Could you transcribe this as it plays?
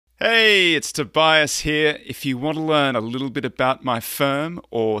Hey, it's Tobias here. If you want to learn a little bit about my firm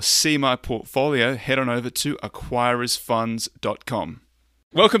or see my portfolio, head on over to acquirersfunds.com.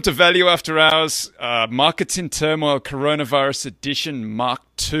 Welcome to Value After Hours, Markets in Turmoil Coronavirus Edition Mark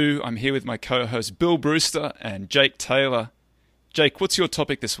II. I'm here with my co-hosts Bill Brewster and Jake Taylor. Jake, what's your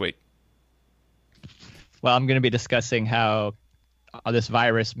topic this week? Well, I'm going to be discussing how this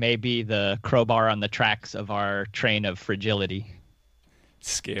virus may be the crowbar on the tracks of our train of fragility.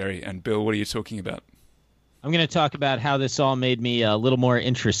 Scary. And Bill, what are you talking about? I'm going to talk about how this all made me a little more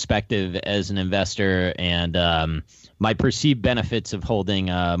introspective as an investor and my perceived benefits of holding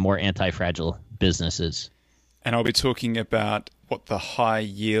more anti-fragile businesses. And I'll be talking about what the high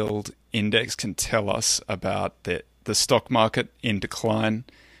yield index can tell us about the stock market in decline,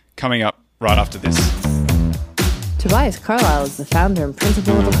 coming up right after this. Tobias Carlisle is the founder and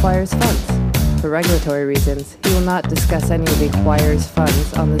principal of Acquirers Funds. For regulatory reasons, he will not discuss any of the Acquirers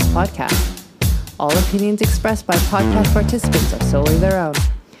Funds on this podcast. All opinions expressed by podcast participants are solely their own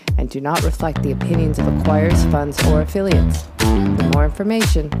and do not reflect the opinions of Acquirers Funds or affiliates. For more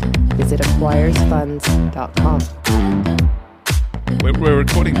information, visit acquirersfunds.com. We're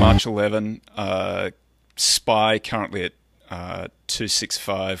recording March 11. SPY currently at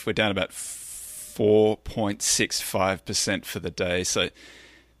 265. We're down about 4.65% for the day. So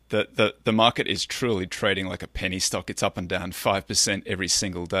the market is truly trading like a penny stock. It's up and down 5% every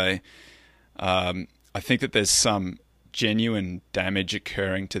single day. I think that there's some genuine damage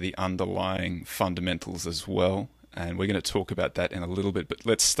occurring to the underlying fundamentals as well, and we're going to talk about that in a little bit. But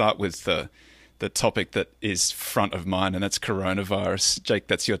let's start with the topic that is front of mind, and that's coronavirus. Jake,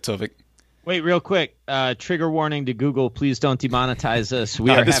 that's your topic. Wait, real quick. Trigger warning to Google. Please don't demonetize us.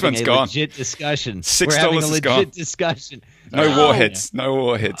 We are having a legit discussion. We're having a legit discussion. No warheads. No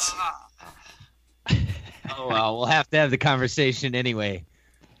warheads. Oh, well, we'll have to have the conversation anyway.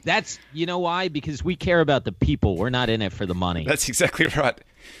 You know why? Because we care about the people. We're not in it for the money. That's exactly right.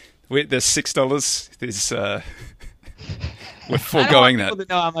 There's $6. We're foregoing that. I don't want people to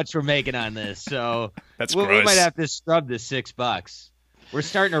know how much we're making on this, so that's we gross. might have to scrub the $6. We're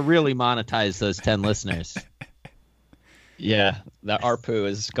starting to really monetize those 10 listeners. Yeah, the ARPU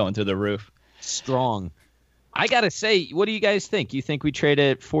is going through the roof. Strong. I got to say, what do you guys think? You think we trade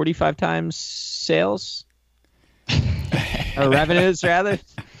at 45 times sales? Or revenues, rather?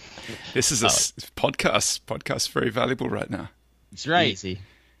 This is a podcast. Podcast's very valuable right now. That's right. Easy.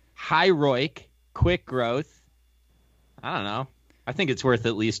 High ROIC, quick growth. I don't know. I think it's worth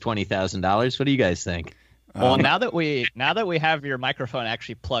at least $20,000. What do you guys think? Well, now that we have your microphone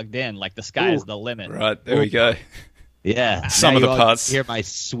actually plugged in, like the sky is the limit. Right, there we go. Yeah. Some of the parts. Hear my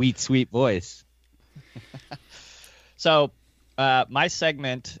sweet, sweet voice. So, my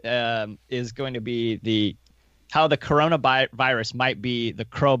segment is going to be how the coronavirus might be the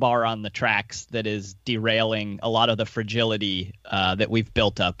crowbar on the tracks that is derailing a lot of the fragility that we've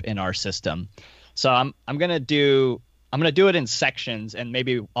built up in our system. So I'm gonna do it in sections, and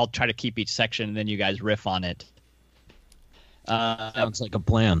maybe I'll try to keep each section, and then you guys riff on it. Sounds like a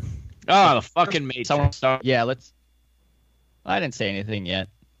plan. Oh, the fucking Matrix. Yeah, let's. I didn't say anything yet.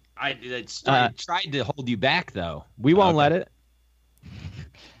 I tried to hold you back, though. We won't let it.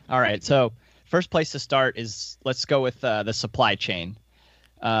 All right, so first place to start is let's go with the supply chain.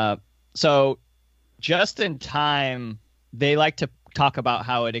 So just in time, they like to talk about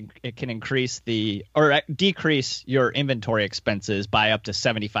how it can increase decrease your inventory expenses by up to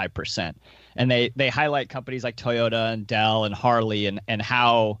 75%. And they highlight companies like Toyota and Dell and Harley and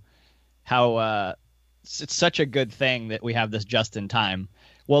how it's such a good thing that we have this just in time.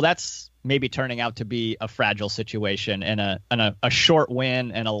 Well, that's maybe turning out to be a fragile situation and a short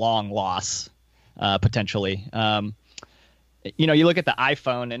win and a long loss, potentially. You look at the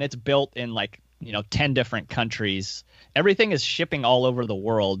iPhone and it's built in 10 different countries. Everything is shipping all over the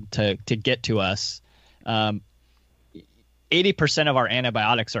world to get to us. 80% of our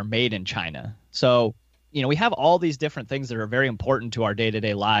antibiotics are made in China. So, we have all these different things that are very important to our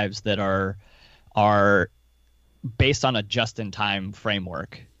day-to-day lives that are based on a just-in-time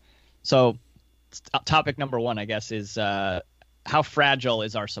framework. So topic number one, I guess, is how fragile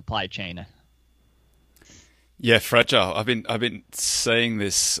is our supply chain? Yeah, fragile. I've been saying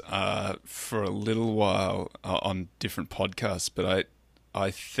this for a little while on different podcasts, but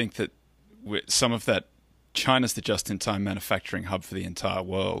I think that some of that, China's the just-in-time manufacturing hub for the entire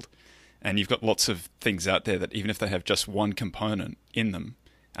world, and you've got lots of things out there that even if they have just one component in them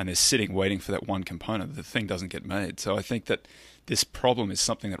and they're sitting waiting for that one component, the thing doesn't get made. So I think that this problem is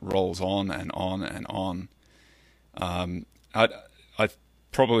something that rolls on and on and on. I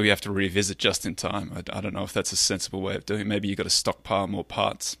probably have to revisit just in time. I don't know if that's a sensible way of doing it. Maybe you've got to stockpile more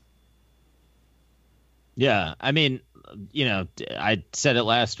parts. Yeah, I mean, I said it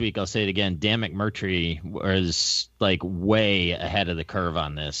last week. I'll say it again. Dan McMurtry was like way ahead of the curve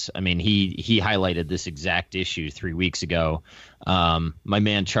on this. I mean, he highlighted this exact issue 3 weeks ago. My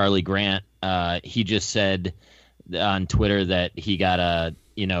man Charlie Grant, he just said on Twitter that he got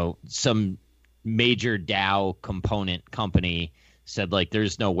some major Dow component company said like,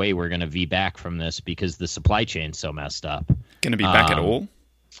 there's no way we're going to V back from this because the supply chain's so messed up. Going to be back at all?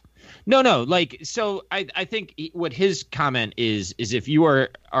 No. Like, so I think what his comment is if you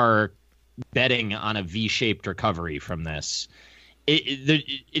are betting on a V-shaped recovery from this,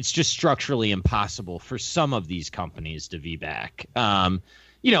 it's just structurally impossible for some of these companies to V back.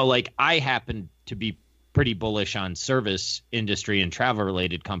 Like I happen to be pretty bullish on service industry and travel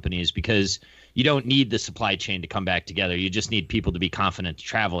related companies because you don't need the supply chain to come back together. You just need people to be confident to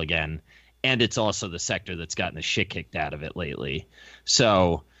travel again. And it's also the sector that's gotten the shit kicked out of it lately.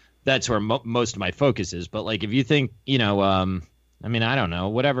 So that's where most of my focus is. But like, if you think, I don't know,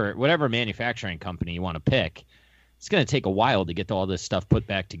 whatever manufacturing company you want to pick, it's going to take a while to get all this stuff put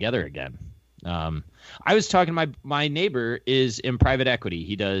back together again. I was talking to my neighbor is in private equity.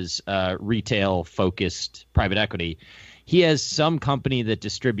 He does retail focused private equity. He has some company that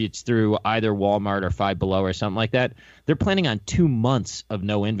distributes through either Walmart or Five Below or something like that. They're planning on 2 months of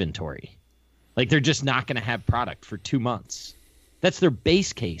no inventory. Like they're just not going to have product for 2 months. That's their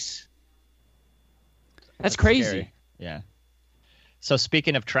base case. That's crazy. Scary. Yeah. So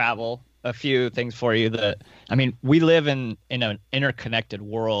speaking of travel, a few things for you we live in an interconnected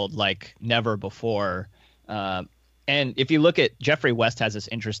world like never before. And if you look at Jeffrey West has this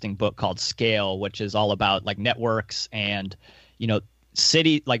interesting book called Scale, which is all about like networks and,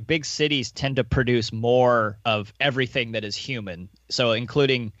 big cities tend to produce more of everything that is human. So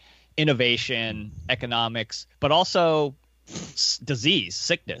including innovation, economics, but also disease,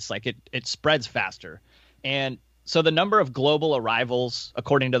 sickness, like it spreads faster. And so the number of global arrivals,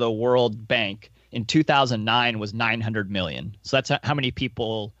 according to the World Bank, in 2009 was 900 million. So that's how many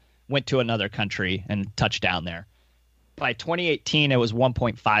people went to another country and touched down there. By 2018, it was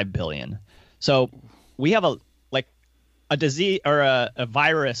 1.5 billion. So we have a disease or a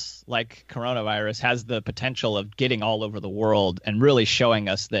virus like coronavirus has the potential of getting all over the world and really showing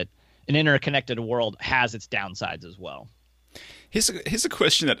us that an interconnected world has its downsides as well. Here's a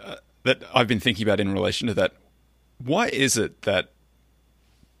question that I've been thinking about in relation to that. Why is it that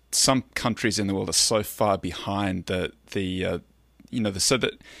some countries in the world are so far behind so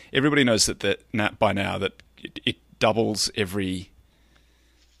that everybody knows that by now that it doubles every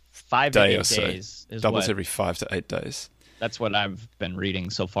 5 day to 8 or so. days is doubles what, every 5 to 8 days. That's what I've been reading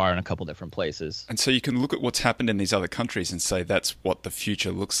so far in a couple different places. And so you can look at what's happened in these other countries and say that's what the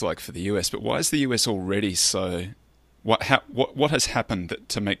future looks like for the US. But why is the US already so? What has happened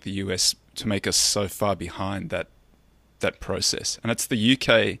to make the US to make us so far behind that process? And it's the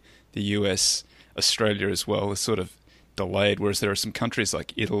UK, the US, Australia as well is sort of delayed. Whereas there are some countries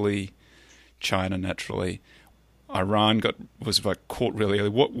like Italy, China, naturally, Iran was caught really early.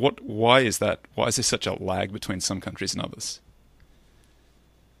 Why is that? Why is there such a lag between some countries and others?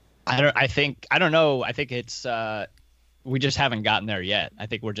 I don't know. I think it's we just haven't gotten there yet. I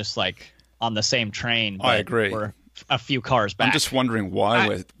think we're just like on the same train. I agree. We're a few cars back. I'm just wondering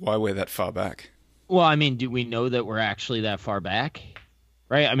why we're that far back. Well, I mean, do we know that we're actually that far back?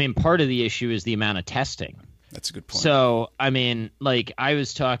 Right? I mean, part of the issue is the amount of testing. That's a good point. So, I mean, like I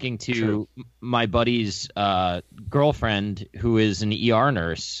was talking to my buddy's girlfriend who is an ER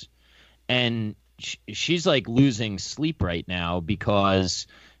nurse, and she's like losing sleep right now because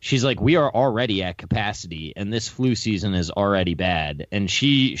she's like, we are already at capacity and this flu season is already bad. And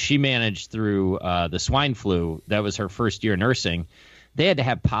she managed through the swine flu. That was her first year nursing. They had to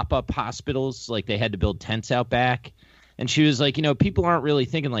have pop-up hospitals. Like they had to build tents out back. And she was like, people aren't really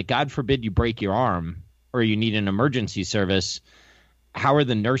thinking like, God forbid you break your arm or you need an emergency service. How are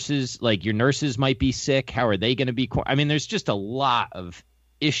the nurses? Like your nurses might be sick. How are they going to be? I mean, there's just a lot of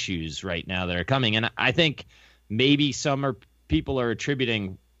issues right now that are coming. And I think maybe people are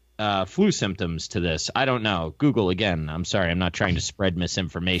attributing flu symptoms to this. I don't know. Google again. I'm sorry. I'm not trying to spread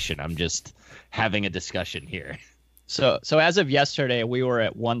misinformation. I'm just having a discussion here. So as of yesterday, we were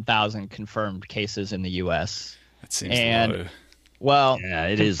at 1,000 confirmed cases in the U.S. That seems low. Well, yeah,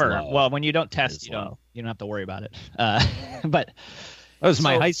 it is low. Well, when you don't test, you don't have to worry about it. But that was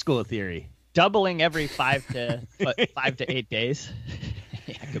my high school theory. Doubling every 5 to 8 days.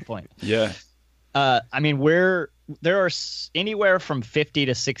 Yeah, good point. Yeah. I mean, there are anywhere from 50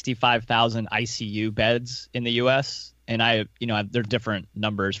 to 65,000 ICU beds in the U.S. And they're different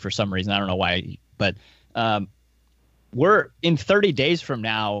numbers for some reason. I don't know why, but we're in 30 days from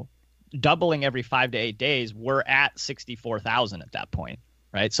now. doubling every 5 to 8 days, we're at 64,000 at that point,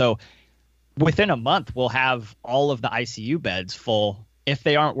 right? So within a month, we'll have all of the ICU beds full. If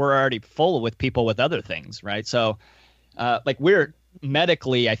they aren't, we're already full with people with other things, right? So like we're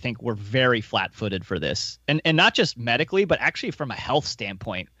medically, I think we're very flat-footed for this. And not just medically, but actually from a health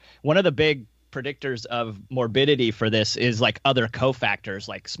standpoint. One of the big predictors of morbidity for this is like other cofactors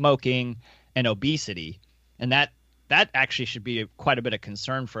like smoking and obesity. And that actually should be quite a bit of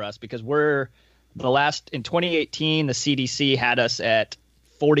concern for us, because in 2018, the CDC had us at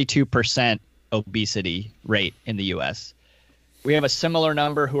 42% obesity rate in the US. We have a similar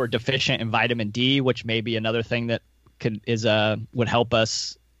number who are deficient in vitamin D, which may be another thing that would help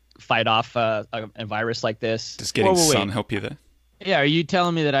us fight off a virus like this. Does getting sun help you there? Yeah, are you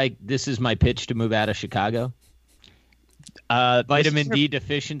telling me that this is my pitch to move out of Chicago? Vitamin D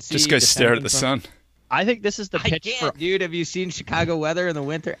deficiency. Just go stare at the sun. I think this is the pitch. I can't, dude. Have you seen Chicago weather in the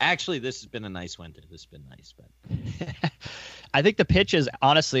winter? Actually, this has been a nice winter. This has been nice, but I think the pitch is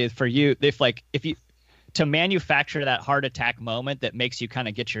honestly for you. If you to manufacture that heart attack moment that makes you kind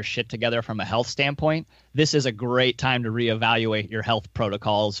of get your shit together from a health standpoint, this is a great time to reevaluate your health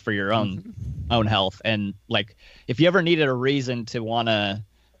protocols for your own health. And like, if you ever needed a reason to want to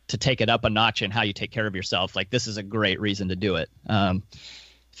take it up a notch in how you take care of yourself, like this is a great reason to do it.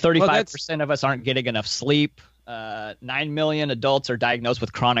 35% of us aren't getting enough sleep. 9 million adults are diagnosed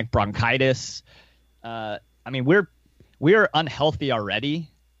with chronic bronchitis. I mean, we're unhealthy already.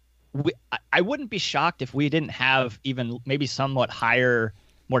 I wouldn't be shocked if we didn't have even maybe somewhat higher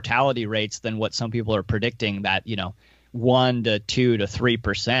mortality rates than what some people are predicting, that 1 to 2 to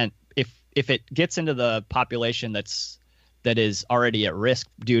 3%. If it gets into the population that is already at risk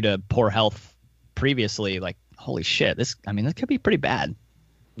due to poor health previously, like holy shit, this could be pretty bad.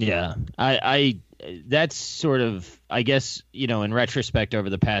 Yeah, I that's sort of, I guess, in retrospect over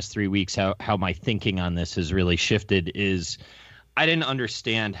the past 3 weeks, how my thinking on this has really shifted is I didn't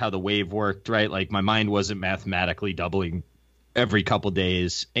understand how the wave worked, right? Like my mind wasn't mathematically doubling every couple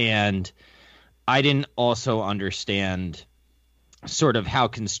days. And I didn't also understand sort of how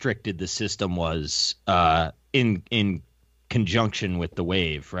constricted the system was in conjunction with the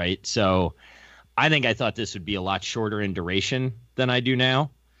wave, right? So I think I thought this would be a lot shorter in duration than I do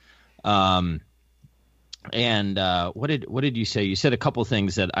now. And what did you say? You said a couple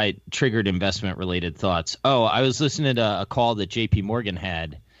things that I triggered investment related thoughts. Oh, I was listening to a call that JP Morgan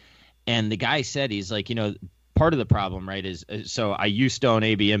had, and the guy said, he's like, part of the problem, right, is so I used to own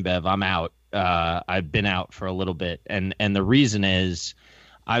AB InBev. I'm out. I've been out for a little bit, and the reason is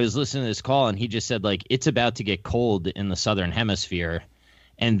I was listening to this call, and he just said, like, it's about to get cold in the southern hemisphere,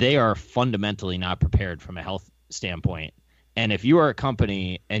 and they are fundamentally not prepared from a health standpoint. And if you are a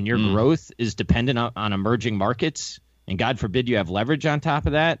company and your growth is dependent on emerging markets, and God forbid you have leverage on top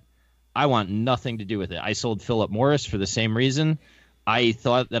of that, I want nothing to do with it. I sold Philip Morris for the same reason. I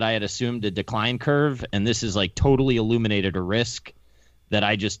thought that I had assumed a decline curve, and this is like totally illuminated a risk that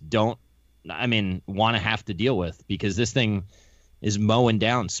I just don't, want to have to deal with, because this thing is mowing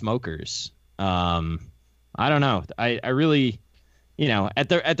down smokers. I don't know. I really... at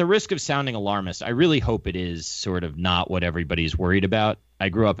the risk of sounding alarmist, I really hope it is sort of not what everybody's worried about. I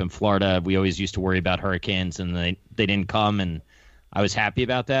grew up in Florida. We always used to worry about hurricanes, and they didn't come, and I was happy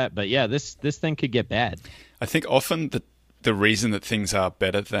about that. But yeah, this thing could get bad. I think often the reason that things are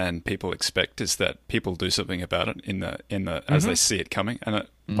better than people expect is that people do something about it in the as they see it coming. And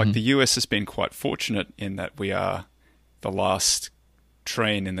like the US has been quite fortunate in that we are the last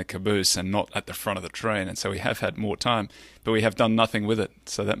train in the caboose and not at the front of the train, and so we have had more time, but we have done nothing with it,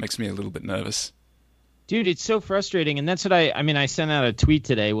 so that makes me a little bit nervous. Dude, it's so frustrating, and that's what I sent out a tweet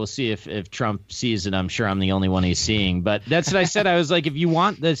today. We'll see if Trump sees it. I'm sure I'm the only one he's seeing, but that's what I said. I was like, if you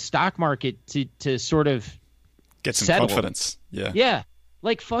want the stock market to sort of get some settle, confidence,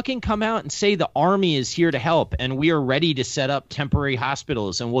 like fucking come out and say the army is here to help, and we are ready to set up temporary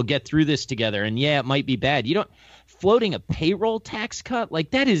hospitals, and we'll get through this together. And yeah, it might be bad. Floating a payroll tax cut,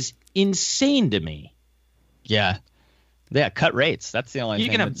 like that is insane to me. Yeah, cut rates. That's the only thing.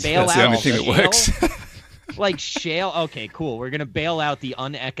 You're gonna bail out. That's the only thing that works. Like shale. Okay, cool. We're gonna bail out the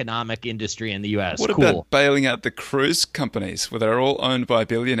uneconomic industry in the U.S. What about bailing out the cruise companies, where they're all owned by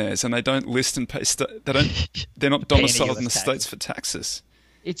billionaires and they don't list and pay? They're not domiciled in the states for taxes.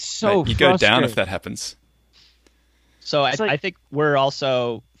 It's so you go down if that happens. So I think we're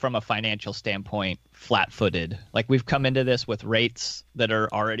also, from a financial standpoint, flat-footed. Like we've come into this with rates that are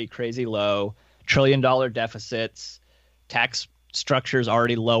already crazy low, $1 trillion deficits, tax structures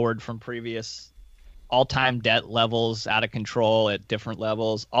already lowered from previous, all-time debt levels out of control at different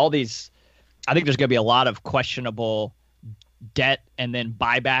levels. All these, I think there's going to be a lot of questionable debt and then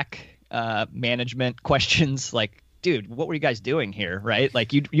buyback management questions. Like, dude, what were you guys doing here, right?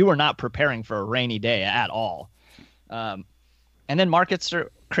 Like, you were not preparing for a rainy day at all. And then markets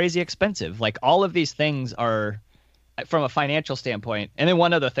are crazy expensive. Like, all of these things are, from a financial standpoint. And then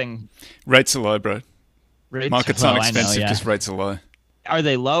one other thing. Rates are low, bro. Markets aren't expensive I know, because rates are low. Are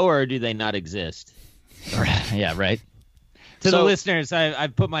they low or do they not exist? Yeah, right. To the listeners,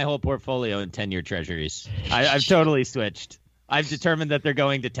 I've put my whole portfolio in 10-year treasuries. I've totally switched. I've determined that they're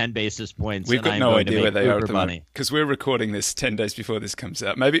going to 10 basis points. We've got no idea where they are at the money. Because we're recording this 10 days before this comes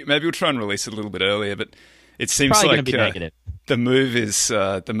out. Maybe we'll try and release it a little bit earlier, but it seems probably like be negative. The moves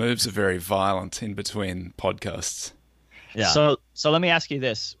are very violent in between podcasts. Yeah. So let me ask you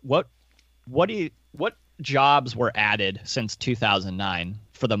this: what jobs were added since 2009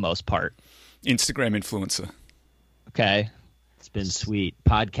 for the most part? Instagram influencer. Okay. It's been sweet.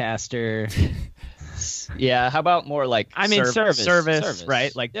 Podcaster. Yeah. How about more like service,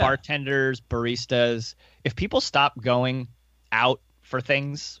 right? Like bartenders, baristas. If people stop going out for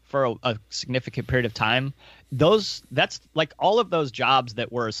things for a significant period of time, that's like all of those jobs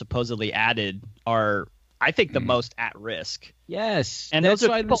that were supposedly added are, I think, the most at risk. Yes. And those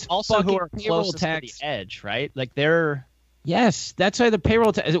are people also who are closest to the edge, right? Like they're... Yes, that's why the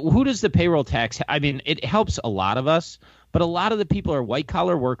payroll tax... Who does the payroll tax... I mean, it helps a lot of us, but a lot of the people are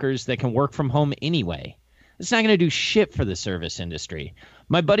white-collar workers that can work from home anyway. It's not going to do shit for the service industry.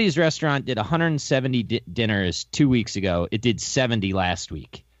 My buddy's restaurant did 170 dinners 2 weeks ago. It did 70 last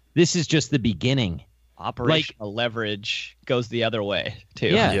week. This is just the beginning. Operational leverage goes the other way, too.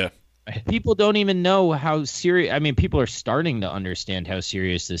 Yeah. People don't even know how serious... I mean, people are starting to understand how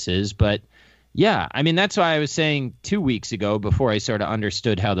serious this is, but yeah, I mean, that's why I was saying 2 weeks ago, before I sort of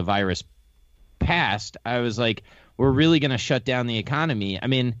understood how the virus passed, I was like, we're really going to shut down the economy. I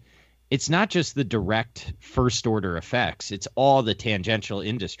mean, it's not just the direct first-order effects. It's all the tangential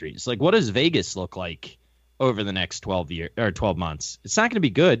industries. Like, what does Vegas look like over the next 12 months? It's not going to be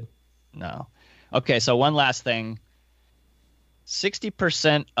good. No. Okay, so one last thing.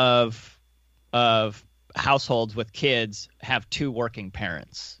 60% of households with kids have two working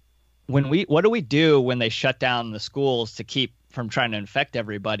parents. What do we do when they shut down the schools to keep from trying to infect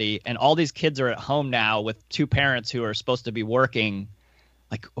everybody? And all these kids are at home now with two parents who are supposed to be working.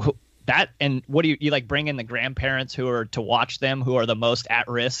 Like that, and what do you like? Bring in the grandparents who are to watch them, who are the most at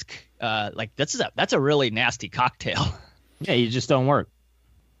risk. Like that's a really nasty cocktail. Yeah, you just don't work.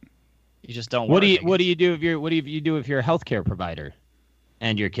 You just don't. What do you do if you're a healthcare provider,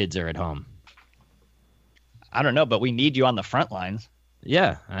 and your kids are at home? I don't know, but we need you on the front lines.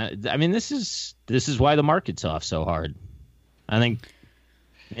 Yeah, I mean, this is why the market's off so hard. I think,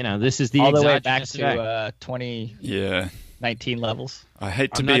 this is the all the way back to 2019 levels. I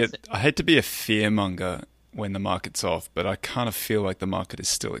hate to be a fearmonger when the market's off, but I kind of feel like the market is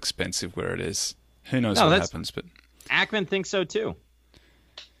still expensive where it is. Who knows what happens? But Ackman thinks so too.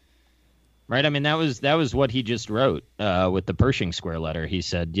 Right? I mean, that was what he just wrote with the Pershing Square letter. He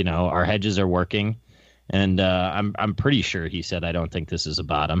said, our hedges are working. And I'm pretty sure he said, I don't think this is a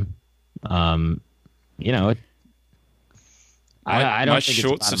bottom. I don't my think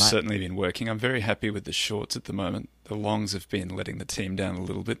shorts have certainly been working. I'm very happy with the shorts at the moment. The longs have been letting the team down a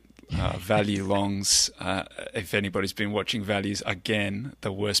little bit. Value longs, if anybody's been watching values, again,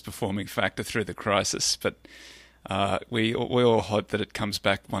 the worst performing factor through the crisis. But we all hope that it comes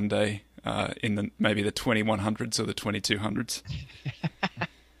back one day in maybe the 2100s or the 2200s.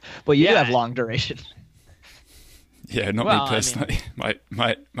 Well, you have long duration. Yeah, not me personally. I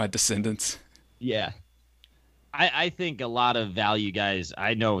mean, my descendants. Yeah. I think a lot of value guys,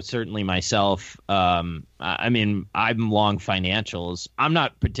 I know certainly myself, I mean, I'm long financials. I'm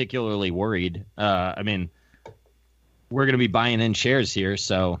not particularly worried. I mean, we're going to be buying in shares here,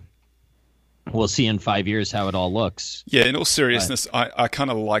 so we'll see in 5 years how it all looks. Yeah, in all seriousness, I kind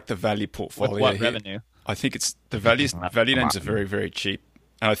of like the value portfolio. With what here. revenue? I think it's the value names are very, very cheap.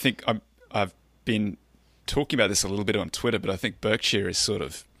 And I think I've been talking about this a little bit on Twitter, but I think Berkshire's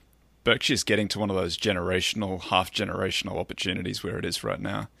getting to one of those half generational opportunities where it is right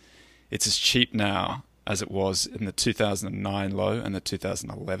now. It's as cheap now as it was in the 2009 low and the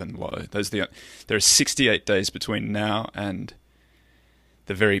 2011 low. There are 68 days between now and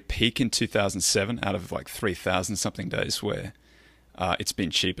the very peak in 2007 out of like 3,000 something days where it's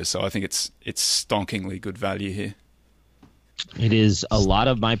been cheaper. So I think it's stonkingly good value here. It is a lot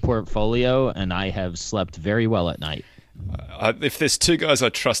of my portfolio, and I have slept very well at night. If there's two guys I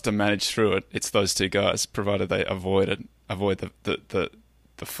trust to manage through it, it's those two guys, provided they avoid the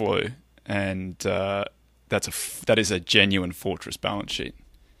flu, and that is a genuine fortress balance sheet.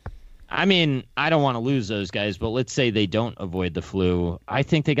 I mean, I don't want to lose those guys, but let's say they don't avoid the flu. I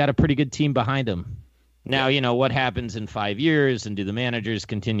think they got a pretty good team behind them. Now, what happens in 5 years, and do the managers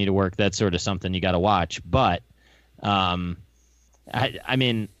continue to work? That's sort of something you got to watch. But, I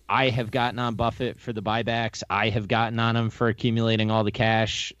mean, I have gotten on Buffett for the buybacks. I have gotten on him for accumulating all the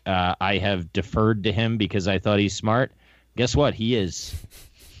cash. I have deferred to him because I thought he's smart. Guess what? He is.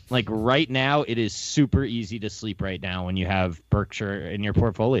 Like right now, it is super easy to sleep right now when you have Berkshire in your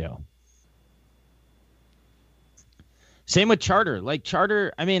portfolio. Same with Charter. Like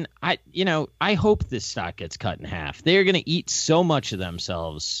Charter, I mean, I hope this stock gets cut in half. They are going to eat so much of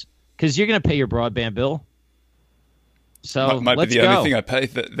themselves because you're going to pay your broadband bill. So might let's be the go. only thing I pay,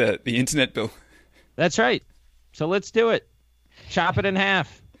 the internet bill. That's right. So let's do it. Chop it in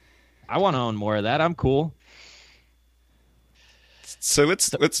half. I want to own more of that. I'm cool. So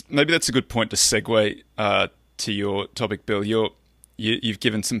let's maybe that's a good point to segue to your topic, Bill. You've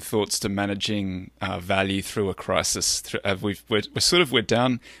given some thoughts to managing value through a crisis. We're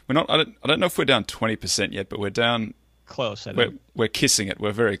down. We're not. I don't know if we're down 20% yet, but we're down Close. I think. We're kissing it.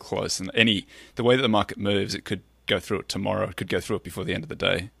 We're very close. And the way that the market moves, it could go through it tomorrow. It could go through it before the end of the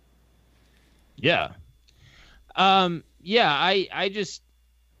day. Yeah. I just,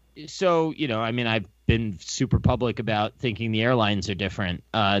 so, I mean, I've been super public about thinking the airlines are different.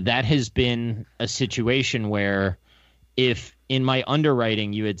 That has been a situation where if in my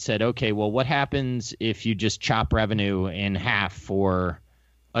underwriting you had said, okay, well, what happens if you just chop revenue in half for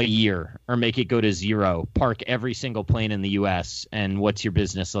a year or make it go to zero, park every single plane in the US, and what's your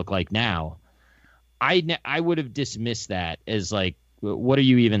business look like now? I would have dismissed that as like, what are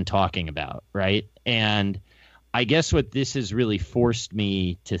you even talking about, right? And I guess what this has really forced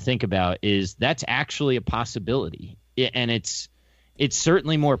me to think about is that's actually a possibility. And it's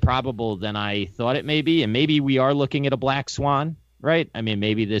certainly more probable than I thought it may be. And maybe we are looking at a black swan, right? I mean,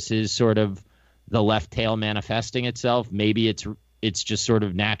 maybe this is sort of the left tail manifesting itself. Maybe it's just sort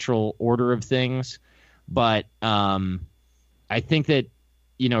of natural order of things. But I think that,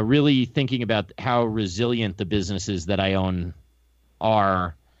 really thinking about how resilient the businesses that I own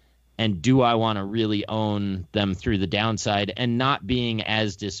are, and do I want to really own them through the downside, and not being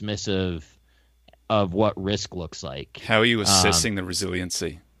as dismissive of what risk looks like. How are you assessing the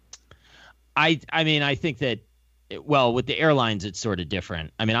resiliency? I mean, I think that, well, with the airlines, it's sort of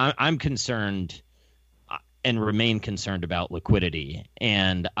different. I mean, I'm concerned and remain concerned about liquidity.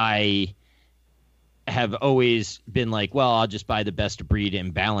 And I have always been like, well, I'll just buy the best breed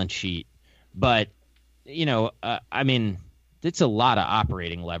in balance sheet. But, I mean, it's a lot of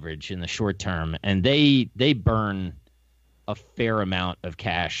operating leverage in the short term, and they burn a fair amount of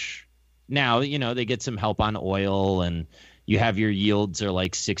cash. Now, they get some help on oil, and you have your yields are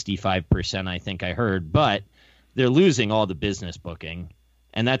like 65%, I think I heard, but they're losing all the business booking,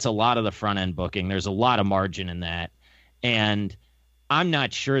 and that's a lot of the front end booking. There's a lot of margin in that. And I'm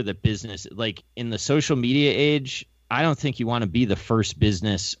not sure that business, like in the social media age, I don't think you want to be the first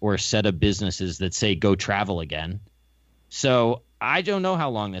business or set of businesses that say, go travel again. So I don't know how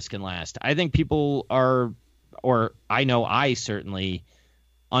long this can last. I think people are, or I know I certainly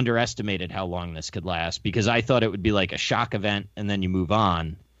underestimated how long this could last, because I thought it would be like a shock event and then you move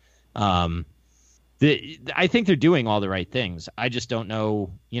on. I think they're doing all the right things. I just don't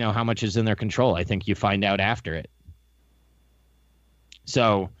know, how much is in their control. I think you find out after it.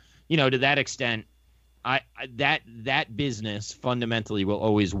 So, to that extent, that business fundamentally will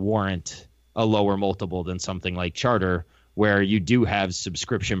always warrant a lower multiple than something like Charter, where you do have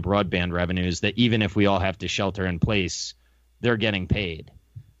subscription broadband revenues that even if we all have to shelter in place, they're getting paid.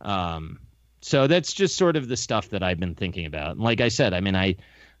 So that's just sort of the stuff that I've been thinking about. And like I said, I mean, I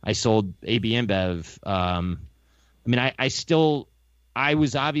sold AB InBev. I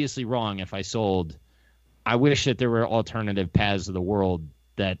was obviously wrong if I sold. I wish that there were alternative paths of the world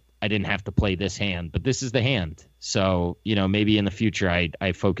that I didn't have to play this hand, but this is the hand. So, maybe in the future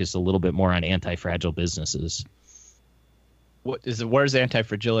I focus a little bit more on anti-fragile businesses. Where's the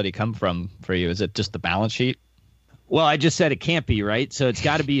antifragility come from for you? Is it just the balance sheet? Well, I just said it can't be, right? So it's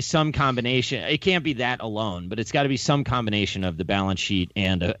got to be some combination. It can't be that alone, but it's got to be some combination of the balance sheet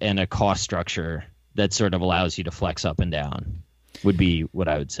and a cost structure that sort of allows you to flex up and down, would be what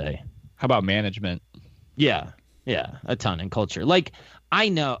I would say. How about management? Yeah, a ton. And culture. Like, I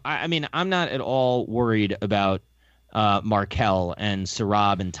know, I mean, I'm not at all worried about Markel and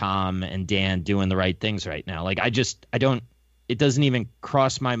Sarab and Tom and Dan doing the right things right now. Like, it doesn't even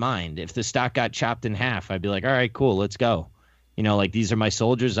cross my mind. If the stock got chopped in half, I'd be like, all right, cool, let's go. Like, these are my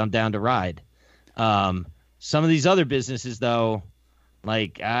soldiers, I'm down to ride. Some of these other businesses, though,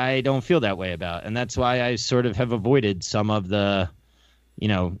 like, I don't feel that way about. And that's why I sort of have avoided some of the,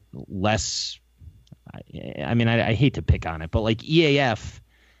 less. I mean, I hate to pick on it, but like EAF,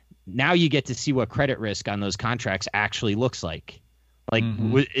 now you get to see what credit risk on those contracts actually looks like. Like,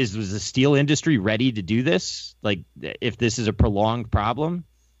 was the steel industry ready to do this? Like, if this is a prolonged problem?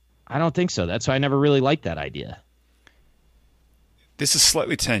 I don't think so. That's why I never really liked that idea. This is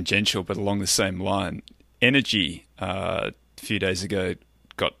slightly tangential, but along the same line. Energy, a few days ago,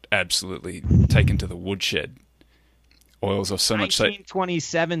 got absolutely taken to the woodshed. Oils off so much.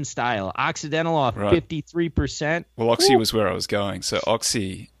 1927 style. Occidental off 53%. Well, Oxy was where I was going. So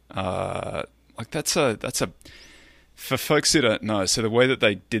Oxy, that's a for folks who don't know. So the way that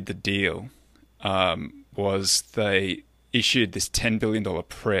they did the deal was they issued this $10 billion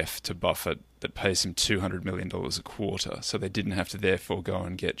pref to Buffett that pays him $200 million a quarter. So they didn't have to therefore go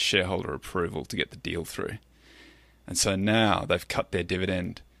and get shareholder approval to get the deal through. And so now they've cut their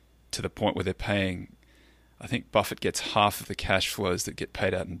dividend to the point where they're paying, I think Buffett gets half of the cash flows that get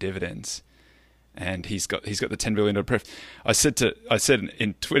paid out in dividends. And he's got the $10 billion pref. I said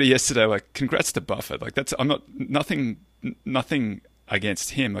in Twitter yesterday, like, congrats to Buffett. Like, I'm not nothing against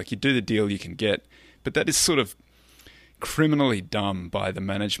him. Like, you do the deal you can get, but that is sort of criminally dumb by the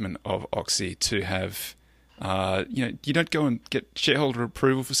management of Oxy to have, you don't go and get shareholder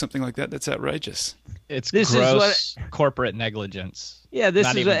approval for something like that. That's outrageous. This gross corporate negligence. Yeah, this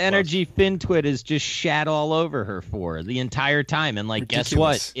is what Energy FinTwit is just shat all over her for the entire time. And like, ridiculous. Guess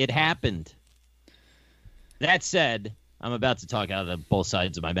what? It happened. That said, I'm about to talk out of both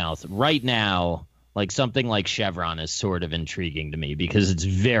sides of my mouth. Right now, like something like Chevron is sort of intriguing to me because it's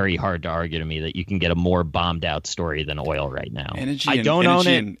very hard to argue to me that you can get a more bombed out story than oil right now. Energy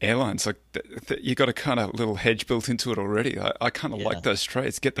and airlines, like you got a kind of little hedge built into it already. I kind of like those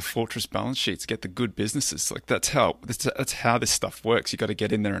trades. Get the fortress balance sheets, get the good businesses. Like that's how this stuff works. You got to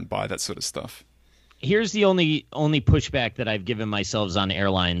get in there and buy that sort of stuff. Here's the only pushback that I've given myself on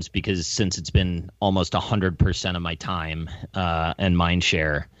airlines, because since it's been almost 100% of my time and mind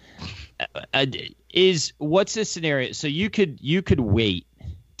share, is what's the scenario? So you could wait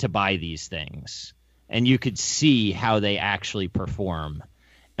to buy these things and you could see how they actually perform.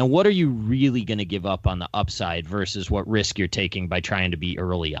 And what are you really going to give up on the upside versus what risk you're taking by trying to be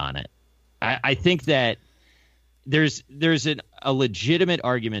early on it? I think that there's a legitimate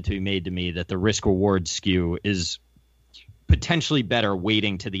argument to be made to me that the risk reward skew is potentially better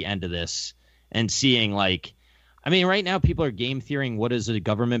waiting to the end of this and seeing, like, I mean, right now people are game theorying what does a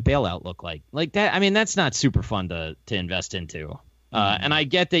government bailout look like? Like that. I mean, that's not super fun to invest into. And I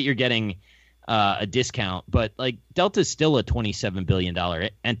get that you're getting a discount, but like Delta's still a $27 billion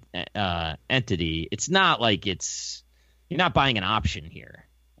entity. It's not like you're not buying an option here.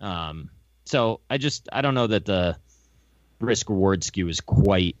 So I don't know that the risk reward skew is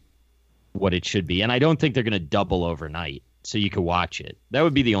quite what it should be. And I don't think they're going to double overnight so you can watch it. That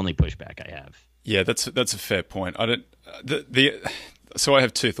would be the only pushback I have. Yeah, that's a fair point. So I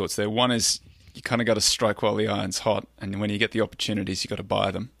have two thoughts there. One is you kind of got to strike while the iron's hot, and when you get the opportunities, you got to buy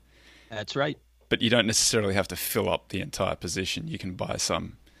them. That's right. But you don't necessarily have to fill up the entire position. You can buy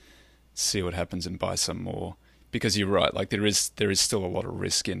some, see what happens, and buy some more. Because you're right, like there is still a lot of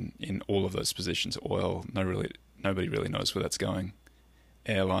risk in all of those positions. Oil, nobody really knows where that's going.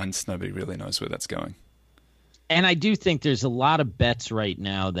 Airlines, nobody really knows where that's going. And I do think there's a lot of bets right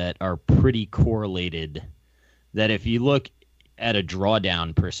now that are pretty correlated, that if you look at a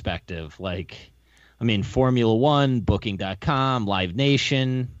drawdown perspective, like, I mean, Formula One, Booking.com, Live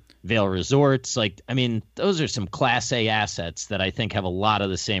Nation, Vail Resorts, like, I mean, those are some Class A assets that I think have a lot of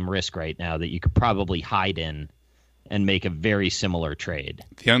the same risk right now that you could probably hide in and make a very similar trade.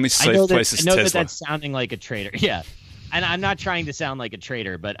 The only safe place is Tesla. I know that's sounding like a trader. Yeah. And I'm not trying to sound like a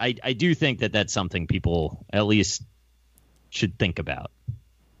trader, but I do think that that's something people at least should think about.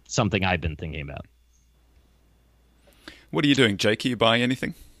 Something I've been thinking about. What are you doing, Jake? Are you buying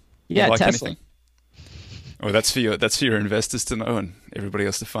anything? Yeah, like Tesla. Anything? Oh, that's for your investors to know and everybody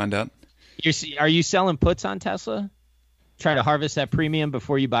else to find out. Are you selling puts on Tesla? Try to harvest that premium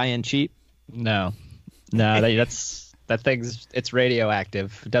before you buy in cheap? No, that thing's it's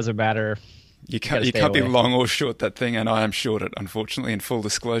radioactive. It doesn't matter. You can't be long or short that thing, and I am short it, unfortunately, in full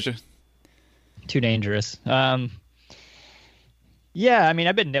disclosure. Too dangerous. Yeah, I mean,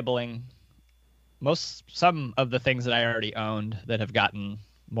 I've been nibbling some of the things that I already owned that have gotten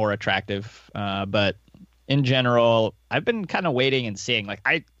more attractive, but in general, I've been kind of waiting and seeing.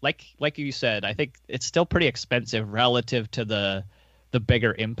 Like you said, I think it's still pretty expensive relative to the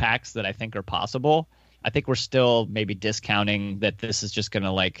bigger impacts that I think are possible. I think we're still maybe discounting that this is just going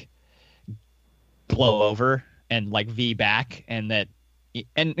to like blow over and like V back, and that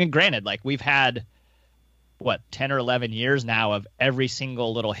and granted, like we've had 10 or 11 years now of every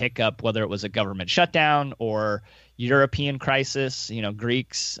single little hiccup, whether it was a government shutdown or European crisis,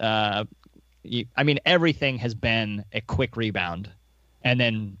 Greeks. Everything has been a quick rebound, and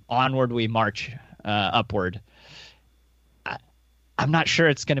then onward we march upward. I'm not sure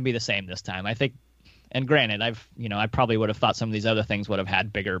it's going to be the same this time. I think, and granted, I probably would have thought some of these other things would have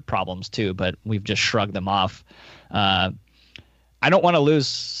had bigger problems too, but we've just shrugged them off. I don't want to lose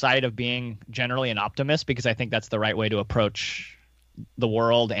sight of being generally an optimist, because I think that's the right way to approach the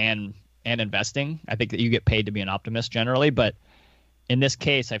world and investing. I think that you get paid to be an optimist generally, but in this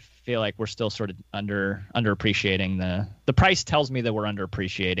case, I feel like we're still sort of underappreciating the price tells me that we're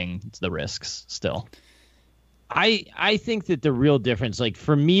underappreciating the risks still. I think that the real difference, like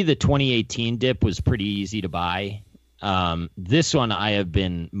for me, the 2018 dip was pretty easy to buy. This one, I have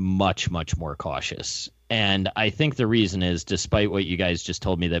been much, much more cautious. And I think the reason is, despite what you guys just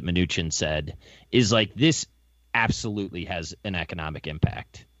told me that Mnuchin said, is like this absolutely has an economic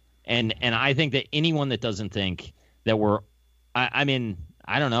impact. And I think that anyone that doesn't think that I don't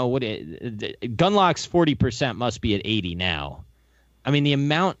know Gunlock's 40% must be at 80 now. I mean, the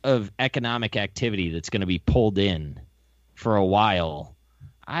amount of economic activity that's going to be pulled in for a while,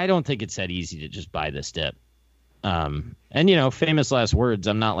 I don't think it's that easy to just buy this dip. And famous last words,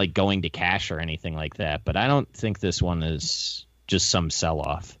 I'm not like going to cash or anything like that, but I don't think this one is just some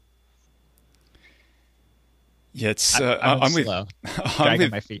sell-off. Yeah, it's I'm with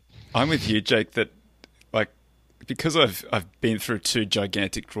my feet. I'm with you, Jake, that like because I've been through 2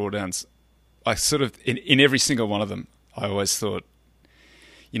 gigantic drawdowns, I sort of in every single one of them, I always thought,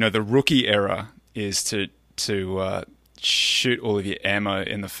 the rookie error is to shoot all of your ammo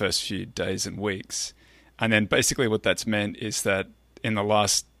in the first few days and weeks. And then basically what that's meant is that in the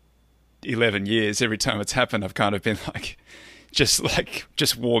last 11 years, every time it's happened, I've kind of been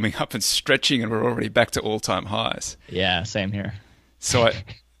just warming up and stretching, and we're already back to all-time highs. Yeah, same here. So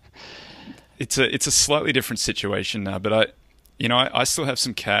it's a slightly different situation now, but I still have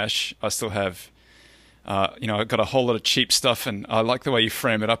some cash. I still have, I've got a whole lot of cheap stuff, and I like the way you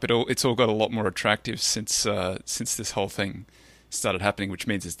frame it up. It's all got a lot more attractive since this whole thing started happening, which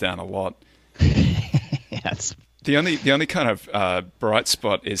means it's down a lot. Yes. The only kind of bright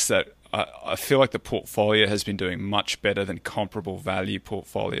spot is that I feel like the portfolio has been doing much better than comparable value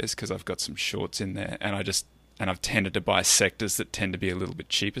portfolios, because I've got some shorts in there, and I've tended to buy sectors that tend to be a little bit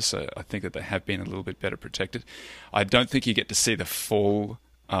cheaper, so I think that they have been a little bit better protected. I don't think you get to see the full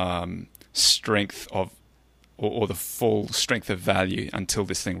strength of or the full strength of value until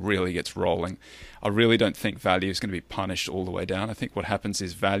this thing really gets rolling. I really don't think value is going to be punished all the way down. I think what happens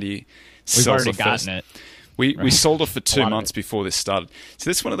is value We've sells already off gotten first. it. We sold off for 2 months before this started. So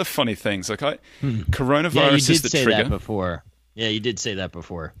that's one of the funny things. Like coronavirus is the trigger. That before. Yeah, you did say that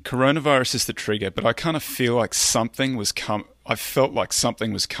before. Coronavirus is the trigger, but I kind of feel like something was I felt like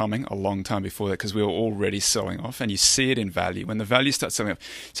something was coming a long time before that, because we were already selling off, and you see it in value when the value starts selling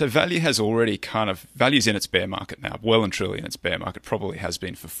off. So value has already value's in its bear market now, well and truly in its bear market. Probably has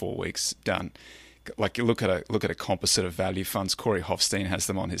been for 4 weeks down. Like you look at a composite of value funds. Corey Hofstein has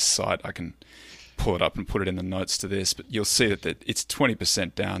them on his site. I can pull it up and put it in the notes to this, but you'll see that it's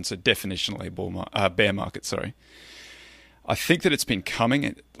 20% down. So definitionally bear market. Sorry. I think that it's been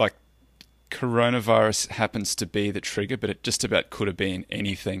coming. Like coronavirus happens to be the trigger, but it just about could have been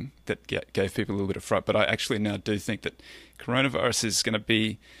anything that gave people a little bit of fright. But I actually now do think that coronavirus is going to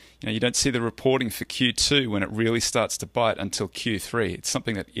be, you don't see the reporting for Q2 when it really starts to bite until Q3. It's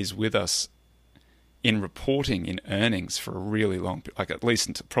something that is with us in reporting, in earnings for a really long, like at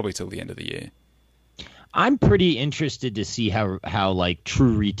least probably till the end of the year. I'm pretty interested to see how like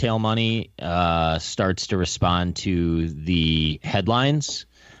true retail money starts to respond to the headlines.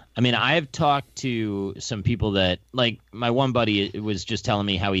 I mean, I've talked to some people that, like, my one buddy was just telling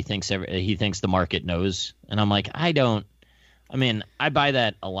me how he thinks the market knows, and I'm like, I buy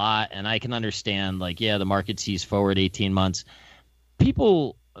that a lot, and I can understand, like, yeah, the market sees forward 18 months.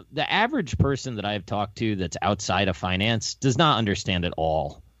 People, the average person that I've talked to that's outside of finance does not understand at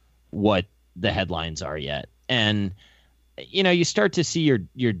all what the headlines are yet. And you start to see your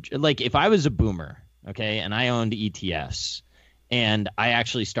like, if I was a boomer, okay, and I owned ETFs and I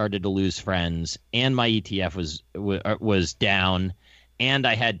actually started to lose friends and my ETF was down and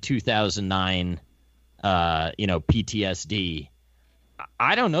I had 2009 PTSD,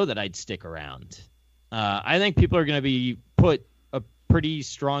 I don't know that I'd stick around. I think people are going to be put a pretty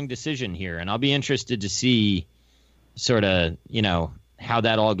strong decision here, and I'll be interested to see sort of how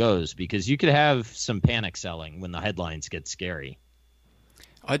that all goes, because you could have some panic selling when the headlines get scary.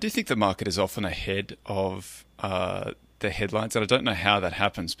 I do think the market is often ahead of the headlines, and I don't know how that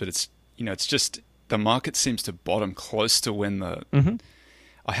happens, but it's just the market seems to bottom close to when the. Mm-hmm.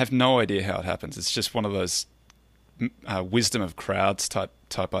 I have no idea how it happens. It's just one of those wisdom of crowds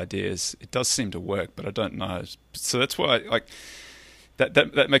type ideas. It does seem to work, but I don't know. So that's why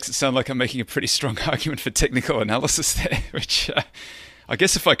that makes it sound like I'm making a pretty strong argument for technical analysis there, which I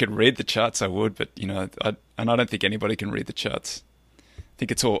guess if I could read the charts I would, but I don't think anybody can read the charts. I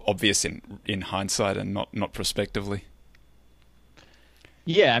think it's all obvious in hindsight and not prospectively.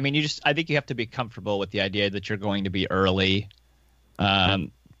 Yeah, I mean, I think you have to be comfortable with the idea that you're going to be early.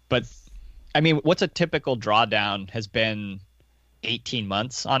 But I mean, what's a typical drawdown has been 18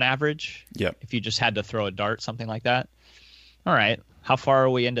 months on average. Yeah. If you just had to throw a dart, something like that. All right. How far are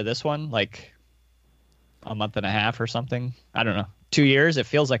we into this one? Like a month and a half or something? I don't know. 2 years? It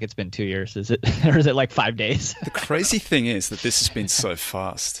feels like it's been 2 years. Is it, or is it like 5 days? The crazy thing is that this has been so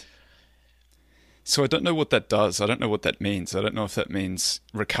fast. So I don't know what that does. I don't know what that means. I don't know if that means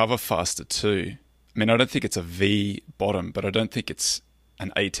recover faster too. I mean, I don't think it's a V bottom, but I don't think it's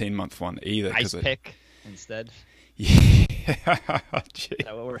an 18-month one either. Ice pick instead. Yeah. Is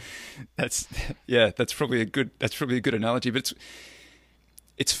that what we're... That's probably a good analogy. But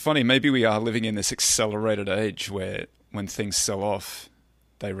it's funny. Maybe we are living in this accelerated age where when things sell off,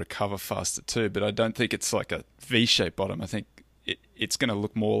 they recover faster too. But I don't think it's like a V-shaped bottom. I think it's going to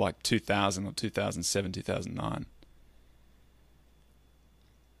look more like 2000 or 2007, 2009.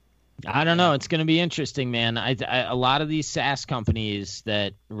 I don't know. It's going to be interesting, man. A lot of these SaaS companies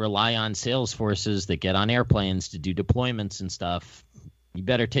that rely on sales forces that get on airplanes to do deployments and stuff, you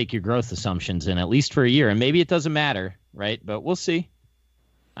better take your growth assumptions in at least for a year. And maybe it doesn't matter, right? But we'll see.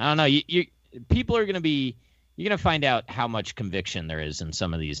 I don't know. People are going to be – you're going to find out how much conviction there is in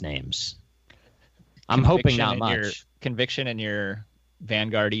some of these names. I'm hoping not much. Conviction in your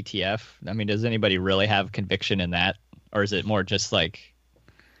Vanguard ETF? I mean, does anybody really have conviction in that? Or is it more just like –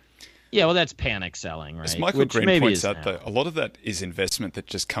 yeah, well, that's panic selling, right? As Michael Green points out, though, a lot of that is investment that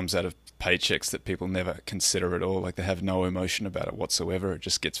just comes out of paychecks that people never consider at all. Like they have no emotion about it whatsoever. It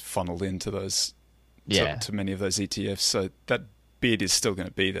just gets funneled into those, to many of those ETFs. So that bid is still going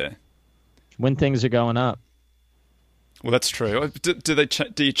to be there when things are going up. Well, that's true.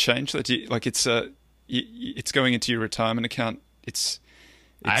 Do you change that? It's going into your retirement account.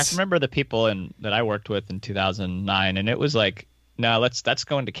 I remember the people that I worked with in 2009, and it was like, no, that's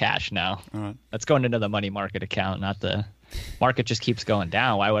going to cash now. All right. That's going into the money market account, not the market just keeps going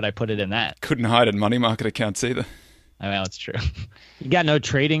down. Why would I put it in that? Couldn't hide in money market accounts either. I mean, that's true. You got no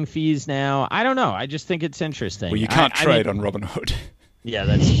trading fees now. I don't know. I just think it's interesting. Well, you can't trade on Robinhood. Yeah,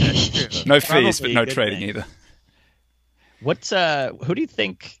 that's true. No fees, but no trading either. Who do you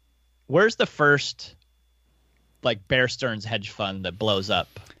think? Where's the first like Bear Stearns hedge fund that blows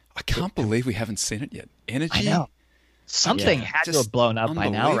up? I can't believe we haven't seen it yet. Energy. I know. Something had to have blown up by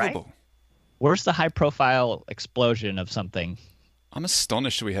now, right? Where's the high-profile explosion of something? I'm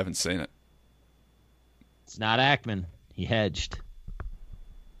astonished we haven't seen it. It's not Ackman. He hedged.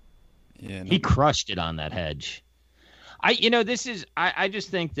 Yeah, he crushed it on that hedge. I just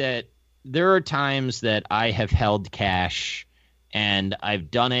think that there are times that I have held cash, and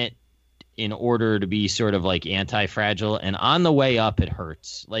I've done it in order to be sort of like anti-fragile, and on the way up, it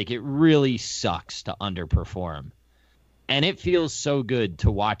hurts. Like, it really sucks to underperform. And it feels so good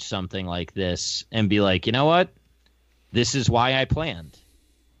to watch something like this and be like, you know what? This is why I planned.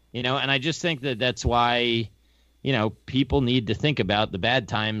 And I just think that that's why, people need to think about the bad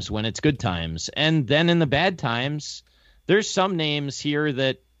times when it's good times. And then in the bad times, there's some names here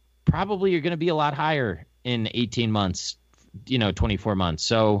that probably are going to be a lot higher in 18 months, 24 months.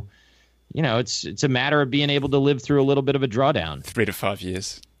 So, it's a matter of being able to live through a little bit of a drawdown. 3 to 5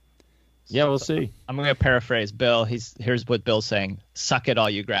 years. Yeah, we'll see. I'm going to paraphrase Bill. Here's what Bill's saying. Suck it, all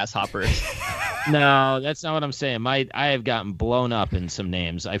you grasshoppers. No, that's not what I'm saying. I have gotten blown up in some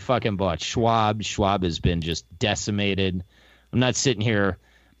names. I fucking bought Schwab. Schwab has been just decimated. I'm not sitting here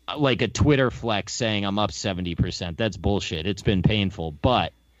like a Twitter flex saying I'm up 70%. That's bullshit. It's been painful.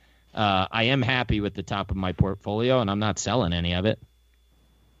 But I am happy with the top of my portfolio, and I'm not selling any of it.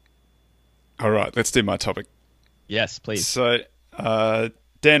 All right, let's do my topic. Yes, please. So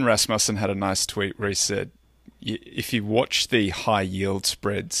Dan Rasmussen had a nice tweet where he said, if you watch the high yield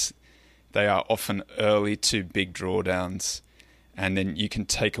spreads, they are often early to big drawdowns, and then you can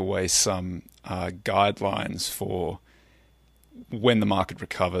take away some guidelines for when the market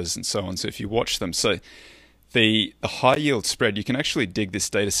recovers and so on. So if you watch them, so the high yield spread, you can actually dig this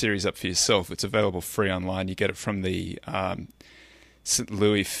data series up for yourself. It's available free online. You get it from the St.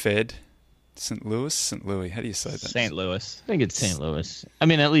 Louis Fed. St. Louis. How do you say that? St. Louis. I think it's St. Louis. I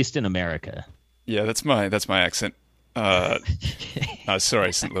mean, at least in America. Yeah, that's my accent. No,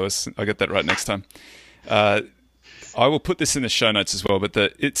 sorry, St. Louis. I'll get that right next time. I will put this in the show notes as well, but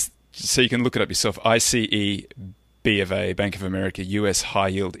it's so you can look it up yourself. ICE B of A, Bank of America, US High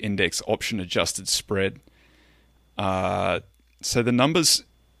Yield Index Option Adjusted Spread. So the numbers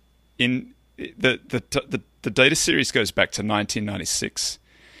in the data series goes back to 1996.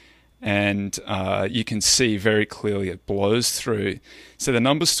 And you can see very clearly it blows through. So the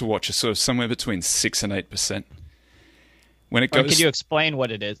numbers to watch are sort of somewhere between 6 and 8%. When it goes, can you explain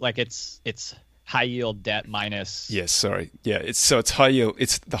what it is? Like it's high yield debt minus. Yes, sorry. Yeah, it's high yield.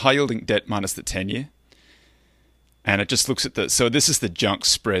 It's the high yielding debt minus the 10-year, and it just looks at so this is the junk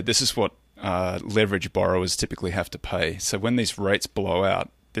spread. This is what leverage borrowers typically have to pay. So when these rates blow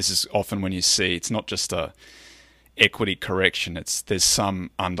out, this is often when you see it's not just a equity correction, there's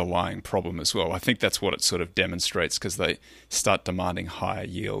some underlying problem as well. I think that's what it sort of demonstrates, because they start demanding higher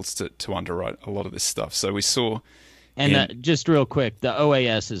yields to underwrite a lot of this stuff. So we saw, and just real quick, the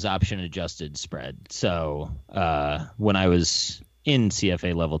OAS is option adjusted spread. So when I was in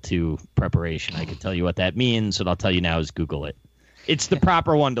CFA level 2 preparation, I could tell you what that means. What I'll tell you now is Google it. It's the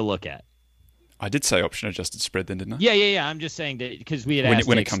proper one to look at. I did say option adjusted spread then, didn't I? Yeah. I'm just saying that because we had asked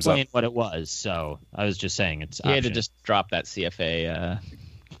when to it comes explain up what it was. So I was just saying it's You had to option. just drop that CFA.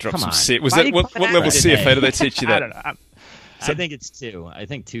 Drop Come some on. Was Why that you what coming level at me today? CFA do they teach you I that? don't know. I think it's 2. I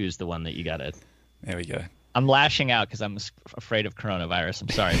think 2 is the one that you got to. There we go. I'm lashing out because I'm afraid of coronavirus. I'm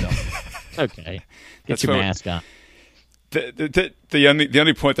sorry, though. Okay. Get That's your what- mask on. The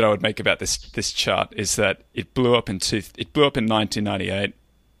only point that I would make about this chart is that it blew up in 1998,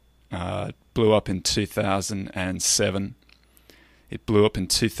 blew up in 2007, it blew up in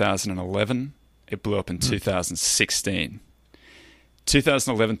 2011, it blew up in 2016.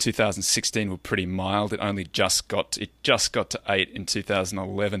 2011, 2016 were pretty mild. It just got to 8 in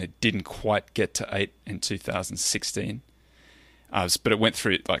 2011. It didn't quite get to 8 in 2016, but it went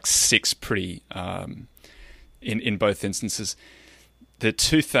through like 6 pretty. In both instances, the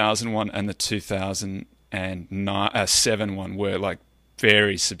 2001 and the 2007 one were like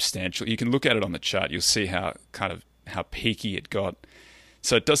very substantial. You can look at it on the chart. You'll see how peaky it got.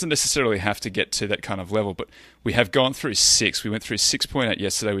 So it doesn't necessarily have to get to that kind of level, but we have gone through 6. We went through 6.8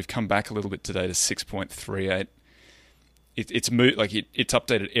 yesterday. We've come back a little bit today to 6.38. It's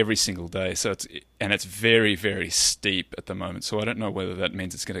updated every single day. So it's very, very steep at the moment. So I don't know whether that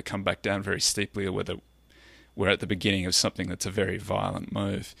means it's going to come back down very steeply or whether we're at the beginning of something that's a very violent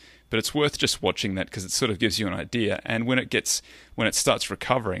move. But it's worth just watching that because it sort of gives you an idea. And when it starts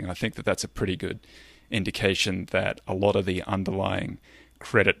recovering, I think that's a pretty good indication that a lot of the underlying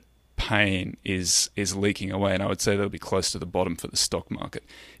credit pain is leaking away. And I would say that'll be close to the bottom for the stock market.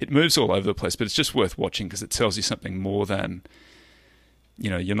 It moves all over the place, but it's just worth watching because it tells you something more than,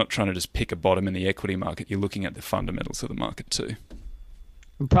 you're not trying to just pick a bottom in the equity market. You're looking at the fundamentals of the market too.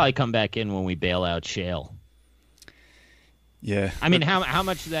 We'll probably come back in when we bail out shale. Yeah. I mean, how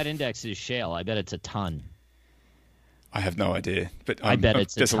much of that index is shale? I bet it's a ton. I have no idea, but I bet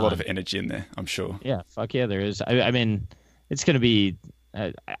it's there's a ton. lot of energy in there, I'm sure. Yeah, fuck yeah, there is. I mean, it's going to be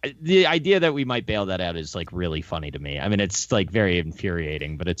the idea that we might bail that out is like really funny to me. I mean, it's like very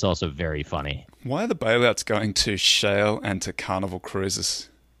infuriating, but it's also very funny. Why are the bailouts going to shale and to Carnival Cruises?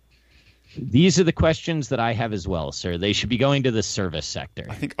 These are the questions that I have as well, sir. They should be going to the service sector.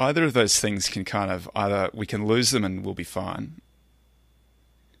 I think either of those things can either we can lose them and we'll be fine.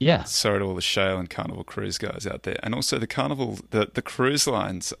 Yeah. Sorry to all the shale and Carnival Cruise guys out there. And also the cruise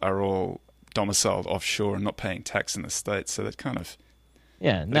lines are all domiciled offshore and not paying tax in the States. So that kind of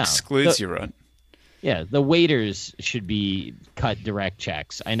excludes you, right? Yeah, the waiters should be cut direct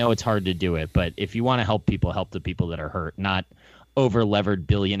checks. I know it's hard to do it, but if you want to help the people that are hurt, not over-levered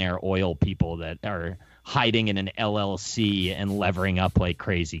billionaire oil people that are hiding in an LLC and levering up like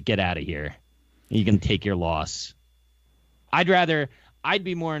crazy. Get out of here. You can take your loss. I'd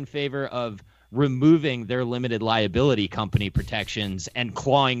be more in favor of removing their limited liability company protections and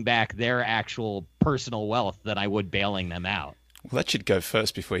clawing back their actual personal wealth than I would bailing them out. Well, that should go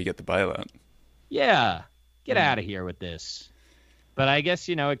first before you get the bailout. Yeah. Get out of here with this. But I guess,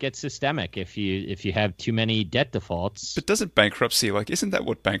 it gets systemic if you have too many debt defaults. But doesn't bankruptcy, isn't that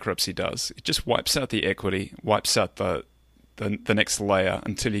what bankruptcy does? It just wipes out the equity, wipes out the next layer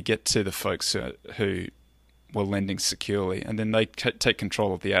until you get to the folks who were lending securely, and then they take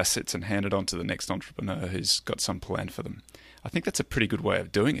control of the assets and hand it on to the next entrepreneur who's got some plan for them. I think that's a pretty good way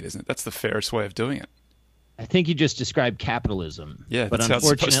of doing it, isn't it? That's the fairest way of doing it. I think you just described capitalism. Yeah, but that's how it's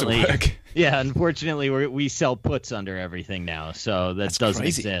supposed to work. Yeah, unfortunately, we sell puts under everything now, so that doesn't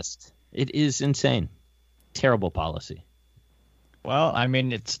crazy. exist. It is insane. Terrible policy. Well, I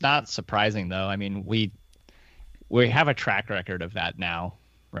mean, it's not surprising though. I mean, we have a track record of that now,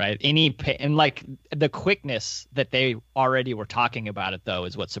 right? And like the quickness that they already were talking about it, though,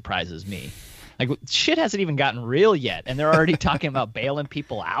 is what surprises me. Like, shit hasn't even gotten real yet, and they're already talking about bailing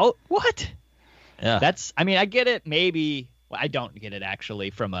people out. What? Yeah. I mean, I get it. Maybe I don't get it actually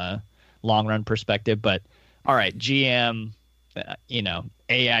from a long run perspective, but all right, GM,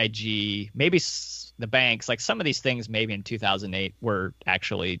 AIG, maybe the banks, like some of these things, maybe in 2008 were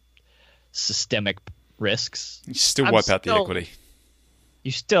actually systemic risks. You still wipe out the equity.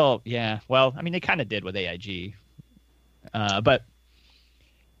 You still, yeah. Well, I mean, they kind of did with AIG, but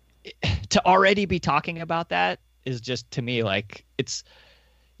to already be talking about that is just, to me, like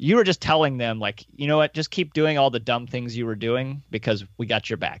you were just telling them, like, you know what, just keep doing all the dumb things you were doing because we got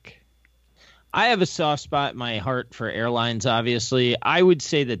your back. I have a soft spot in my heart for airlines, obviously. I would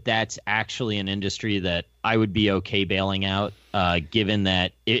say that that's actually an industry that I would be okay bailing out, given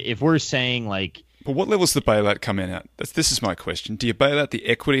that if we're saying, like... But what levels the bailout come in at? This is my question. Do you bail out the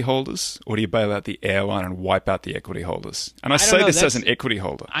equity holders, or do you bail out the airline and wipe out the equity holders? And I say this as an equity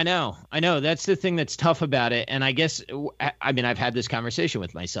holder. I know. That's the thing that's tough about it. And I guess, I mean, I've had this conversation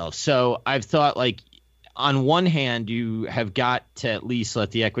with myself. So I've thought, like, on one hand, you have got to at least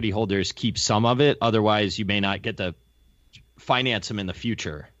let the equity holders keep some of it. Otherwise, you may not get to finance them in the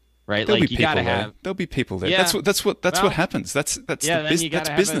future, right? There'll like be you got to there. have. There'll be people there. Yeah. That's what happens. That's that's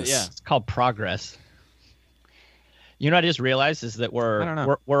business. It's called progress. You know what I just realized is that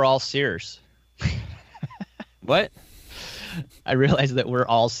we're all Sears. What? I realized that we're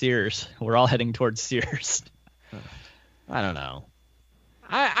all Sears. We're all heading towards Sears. I don't know.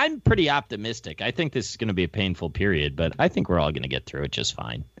 I'm pretty optimistic. I think this is going to be a painful period, but I think we're all going to get through it just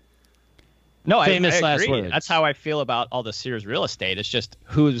fine. No, Famous I last agree. words. That's how I feel about all the Sears real estate. It's just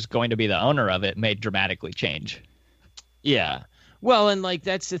who's going to be the owner of it may dramatically change. Yeah. Well, and like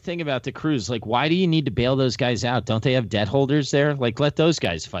that's the thing about the cruise. Like, why do you need to bail those guys out? Don't they have debt holders there? Like, let those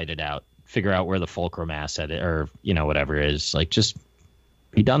guys fight it out. Figure out where the fulcrum asset or whatever it is. Like, just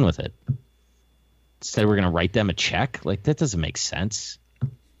be done with it. Instead, we're going to write them a check. Like, that doesn't make sense.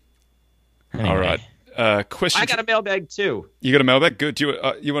 Anyway. All right. Question. I got a mailbag too. You got a mailbag? Good. Do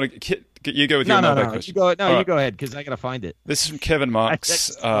you want to you go with your mailbag question? You go ahead because I got to find it. This is from Kevin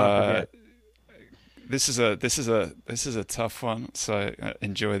Marks. This is a tough one, so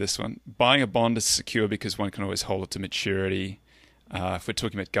enjoy this one. Buying a bond is secure because one can always hold it to maturity. If we're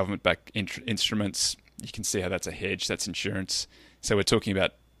talking about government-backed instruments, you can see how that's a hedge. That's insurance. So we're talking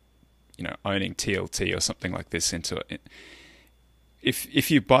about, owning TLT or something like this into it. If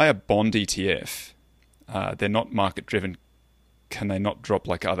you buy a bond ETF, they're not market-driven. Can they not drop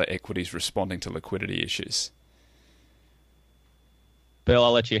like other equities responding to liquidity issues? Bill,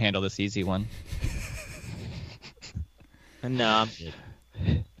 I'll let you handle this easy one. No.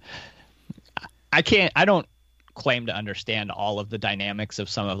 I don't claim to understand all of the dynamics of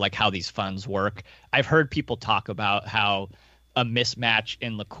some of like how these funds work. I've heard people talk about how a mismatch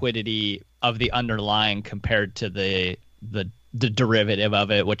in liquidity of the underlying compared to the derivative of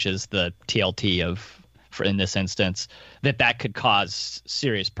it, which is the TLT for in this instance, that could cause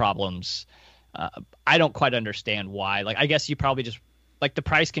serious problems. I don't quite understand why. Like, I guess you probably just like the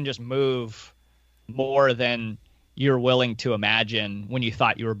price can just move more than you're willing to imagine when you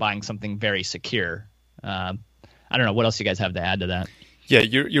thought you were buying something very secure. I don't know. What else you guys have to add to that? Yeah,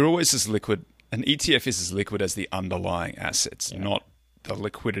 you're always as liquid. An ETF is as liquid as the underlying assets, not the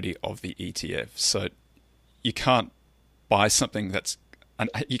liquidity of the ETF. So you can't buy something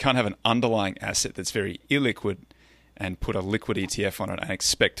you can't have an underlying asset that's very illiquid and put a liquid ETF on it and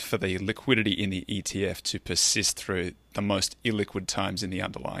expect for the liquidity in the ETF to persist through the most illiquid times in the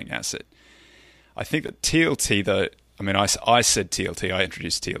underlying asset. I think that TLT, though, I mean, I said TLT, I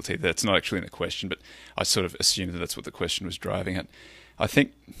introduced TLT. That's not actually in the question, but I sort of assumed that that's what the question was driving at. I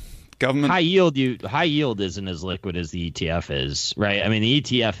think government... High yield isn't as liquid as the ETF is, right? I mean, the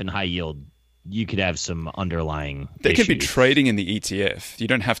ETF and high yield, you could have some underlying They issues. could be trading in the ETF. You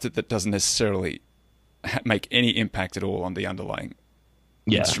don't have to... That doesn't necessarily make any impact at all on the underlying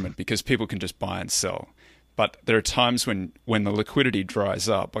instrument because people can just buy and sell. But there are times when the liquidity dries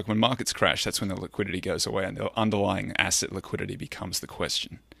up, like when markets crash, that's when the liquidity goes away and the underlying asset liquidity becomes the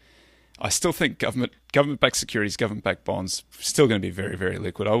question. I still think government-backed securities, government-backed bonds, still going to be very, very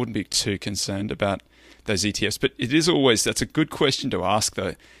liquid. I wouldn't be too concerned about those ETFs. But that's a good question to ask,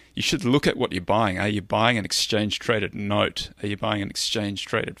 though. You should look at what you're buying. Are you buying an exchange-traded note? Are you buying an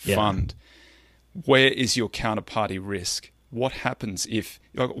exchange-traded fund? Where is your counterparty risk? What happens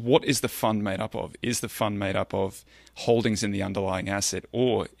what is the fund made up of? Is the fund made up of holdings in the underlying asset,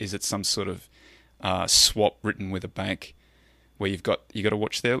 or is it some sort of swap written with a bank where you got to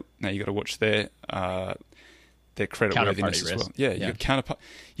watch their their credit worthiness as well. Risk. Yeah, your counterpart.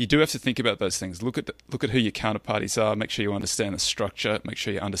 You do have to think about those things. Look at who your counterparties are. Make sure you understand the structure. Make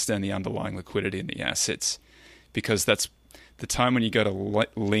sure you understand the underlying liquidity in the assets, because that's the time when you go to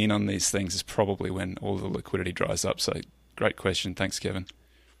lean on these things is probably when all the liquidity dries up. So, great question. Thanks, Kevin.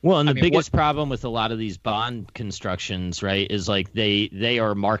 Well, and the biggest problem with a lot of these bond constructions, right, is like they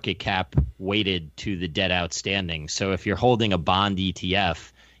are market cap weighted to the debt outstanding. So if you're holding a bond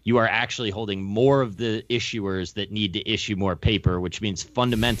ETF, you are actually holding more of the issuers that need to issue more paper, which means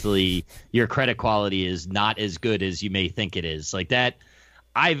fundamentally your credit quality is not as good as you may think it is. Like that,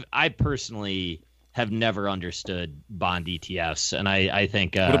 I personally have never understood bond ETFs, and I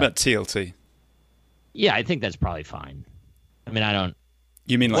think. What about TLT? Yeah, I think that's probably fine. I mean, I don't.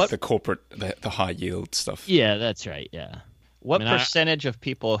 You mean like the corporate, the high yield stuff? Yeah, that's right. Yeah. What percentage of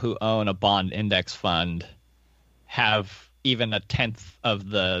people who own a bond index fund have even a tenth of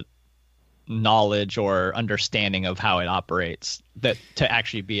the knowledge or understanding of how it operates that to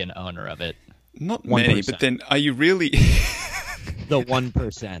actually be an owner of it? Not 1%. Many, but then are you really the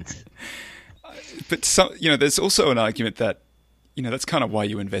 1%? But there's also an argument that that's kind of why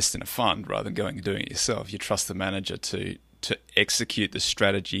you invest in a fund rather than going and doing it yourself. You trust the manager to execute the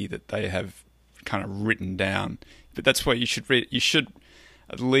strategy that they have kind of written down. But that's why you should read. You should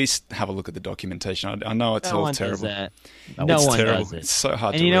at least have a look at the documentation. I know it's all terrible. No one does it. It's so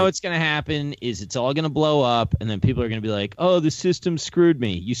hard. And you know what's going to happen is it's all going to blow up, and then people are going to be like, "Oh, the system screwed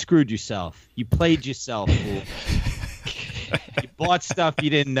me. You screwed yourself. You played yourself, fool." You bought stuff you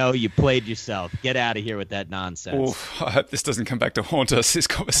didn't know. You played yourself. Get out of here with that nonsense. Oh, I hope this doesn't come back to haunt us, this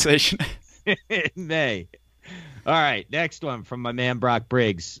conversation. It may. All right, next one from my man Brock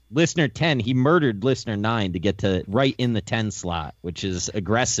Briggs. Listener 10, he murdered listener 9 to get to right in the 10 slot, which is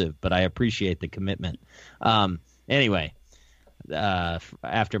aggressive, but I appreciate the commitment. Anyway,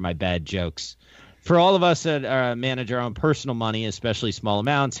 after my bad jokes. For all of us that manage our own personal money, especially small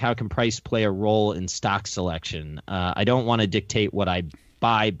amounts, how can price play a role in stock selection? I don't want to dictate what I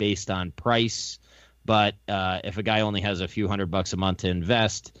buy based on price, but if a guy only has a few $100 a month to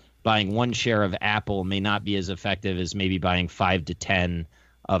invest, buying one share of Apple may not be as effective as maybe buying 5 to 10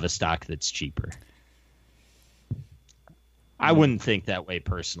 of a stock that's cheaper. I wouldn't think that way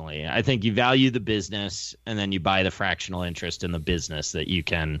personally. I think you value the business and then you buy the fractional interest in the business that you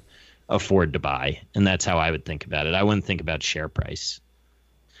can afford to buy. And that's how I would think about it. I wouldn't think about share price.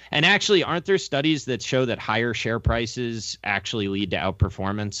 And actually, aren't there studies that show that higher share prices actually lead to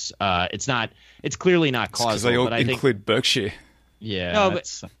outperformance? It's clearly not causal. Because they all include Berkshire. Yeah. No,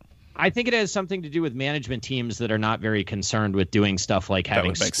 but I think it has something to do with management teams that are not very concerned with doing stuff like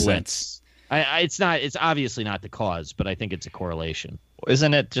having splits. It's obviously not the cause, but I think it's a correlation.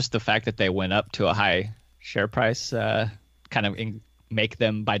 Isn't it just the fact that they went up to a high share price kind of make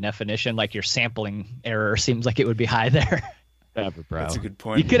them, by definition, like your sampling error seems like it would be high there? Whatever, bro. That's a good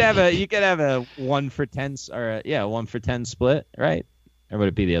point. You could have a 1 for 10 or 1 for 10 split, right? Or would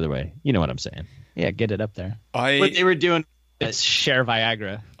it be the other way? You know what I'm saying? Yeah, get it up there. What they were doing. It's share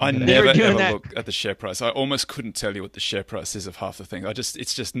Viagra. I never ever look at the share price. I almost couldn't tell you what the share price is of half the thing.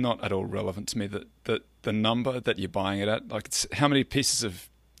 It's just not at all relevant to me. The number that you're buying it at, like it's how many pieces of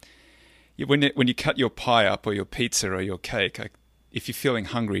when you cut your pie up or your pizza or your cake. Like, if you're feeling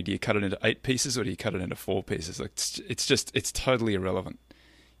hungry, do you cut it into 8 pieces or do you cut it into 4 pieces? Like it's totally irrelevant.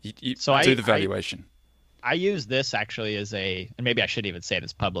 You do the valuation. I use this actually as and maybe I shouldn't even say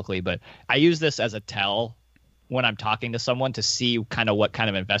this publicly, but I use this as a tell when I'm talking to someone to see kind of what kind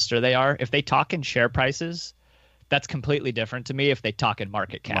of investor they are. If they talk in share prices, that's completely different to me if they talk in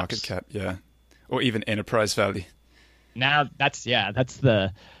market caps. Market cap, yeah. Or even enterprise value. Now that's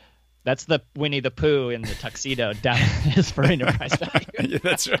the Winnie the Pooh in the tuxedo down is for enterprise value. Yeah,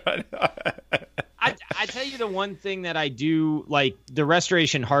 that's right. I tell you the one thing that I do, like the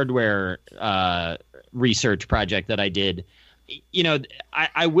restoration hardware research project that I did,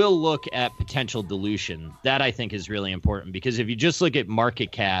 I will look at potential dilution. That I think is really important, because if you just look at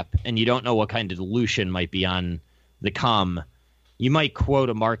market cap and you don't know what kind of dilution might be on the come, you might quote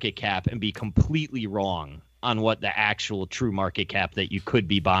a market cap and be completely wrong on what the actual true market cap that you could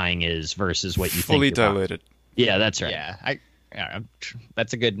be buying is versus what you fully think you're diluted. Buying. Yeah, that's right. Yeah,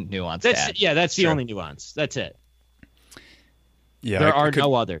 that's a good nuance. That's the only nuance. That's it. Yeah, there are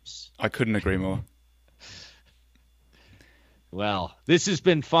no others. I couldn't agree more. Well, this has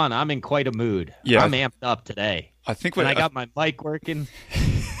been fun. I'm in quite a mood. Yeah. I'm amped up today. I think I got my mic working.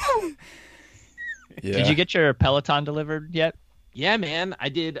 Yeah. Did you get your Peloton delivered yet? Yeah, man. I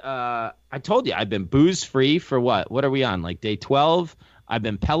did. I told you I've been booze free for what? What are we on? Like day 12? I've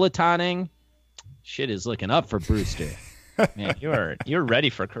been Pelotoning. Shit is looking up for Brewster. Man, you're ready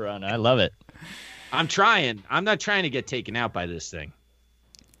for Corona. I love it. I'm trying. I'm not trying to get taken out by this thing.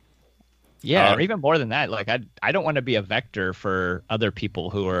 Yeah, or even more than that. Like I don't want to be a vector for other people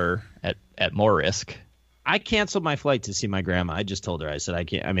who are at more risk. I canceled my flight to see my grandma. I just told her. I said I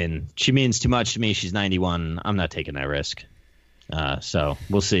can't. I mean, she means too much to me. She's 91. I'm not taking that risk. So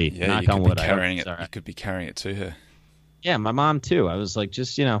we'll see. Yeah, Knock you on could wood. be carrying it. All right. You could be carrying it to her. Yeah, my mom too. I was like,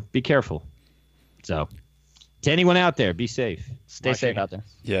 just be careful. So, to anyone out there, be safe. Stay safe out there.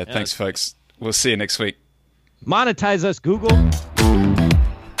 Yeah, thanks, folks. We'll see you next week. Monetize us, Google.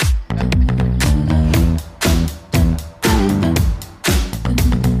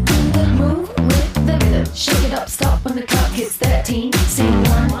 Move with the rhythm. Shake it up, stop when the clock hits 13. Sing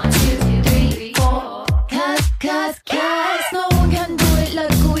 1, 2, 3, 4. Cause.